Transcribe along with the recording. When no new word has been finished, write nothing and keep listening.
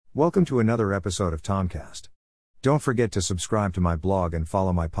Welcome to another episode of Tomcast. Don't forget to subscribe to my blog and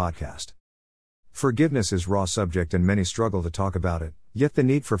follow my podcast. Forgiveness is a raw subject and many struggle to talk about it, yet the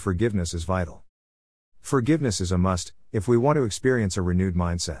need for forgiveness is vital. Forgiveness is a must, if we want to experience a renewed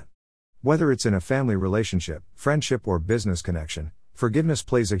mindset. Whether it's in a family relationship, friendship or business connection, forgiveness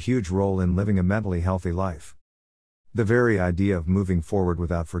plays a huge role in living a mentally healthy life. The very idea of moving forward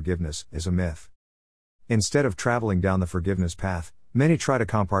without forgiveness is a myth. Instead of traveling down the forgiveness path, many try to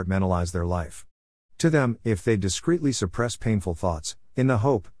compartmentalize their life. To them, if they discreetly suppress painful thoughts, in the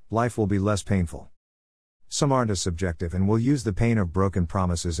hope, life will be less painful. Some aren't as subjective and will use the pain of broken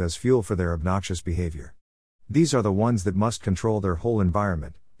promises as fuel for their obnoxious behavior. These are the ones that must control their whole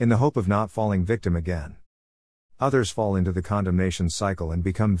environment, in the hope of not falling victim again. Others fall into the condemnation cycle and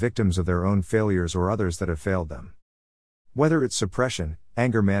become victims of their own failures or others that have failed them. Whether it's suppression,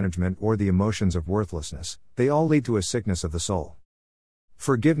 anger management or the emotions of worthlessness, they all lead to a sickness of the soul.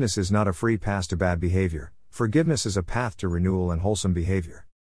 Forgiveness is not a free pass to bad behavior, forgiveness is a path to renewal and wholesome behavior.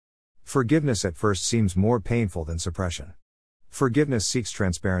 Forgiveness at first seems more painful than suppression. Forgiveness seeks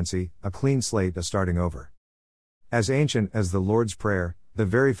transparency, a clean slate, a starting over. As ancient as the Lord's Prayer, the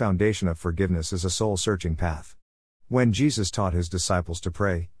very foundation of forgiveness is a soul-searching path. When Jesus taught his disciples to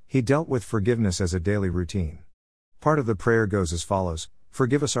pray, he dealt with forgiveness as a daily routine. Part of the prayer goes as follows: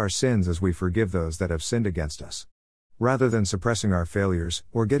 "Forgive us our sins as we forgive those that have sinned against us." Rather than suppressing our failures,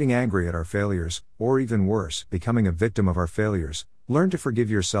 or getting angry at our failures, or even worse, becoming a victim of our failures, learn to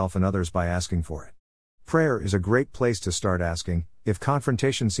forgive yourself and others by asking for it. Prayer is a great place to start asking, if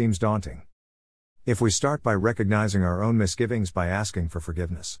confrontation seems daunting. If we start by recognizing our own misgivings by asking for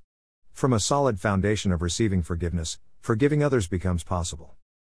forgiveness. From a solid foundation of receiving forgiveness, forgiving others becomes possible.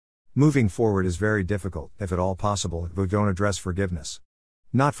 Moving forward is very difficult, if at all possible, if we don't address forgiveness.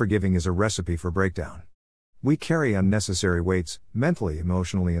 Not forgiving is a recipe for breakdown. We carry unnecessary weights, mentally,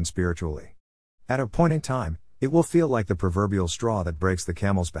 emotionally, and spiritually. At a point in time, it will feel like the proverbial straw that breaks the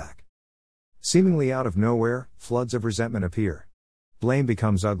camel's back. Seemingly out of nowhere, floods of resentment appear. Blame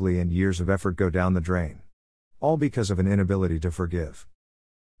becomes ugly and years of effort go down the drain. All because of an inability to forgive.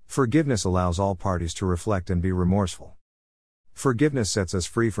 Forgiveness allows all parties to reflect and be remorseful. Forgiveness sets us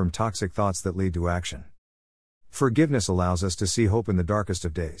free from toxic thoughts that lead to action. Forgiveness allows us to see hope in the darkest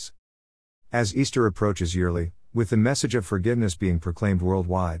of days. As Easter approaches yearly, with the message of forgiveness being proclaimed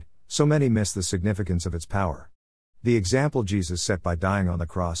worldwide, so many miss the significance of its power. The example Jesus set by dying on the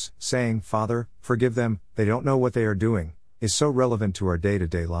cross, saying, "Father, forgive them, they don't know what they are doing," is so relevant to our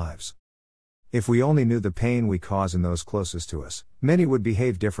day-to-day lives. If we only knew the pain we cause in those closest to us, many would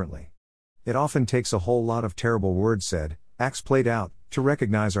behave differently. It often takes a whole lot of terrible words said, acts played out, to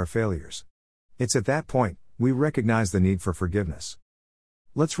recognize our failures. It's at that point, we recognize the need for forgiveness.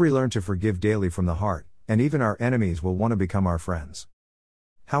 Let's relearn to forgive daily from the heart, and even our enemies will want to become our friends.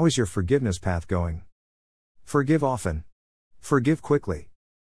 How is your forgiveness path going? Forgive often. Forgive quickly.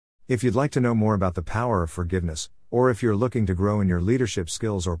 If you'd like to know more about the power of forgiveness, or if you're looking to grow in your leadership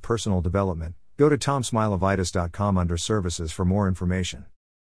skills or personal development, go to tomsmilevitis.com under services for more information.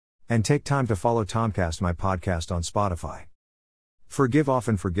 And take time to follow Tomcast, my podcast, on Spotify. Forgive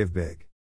often, forgive big.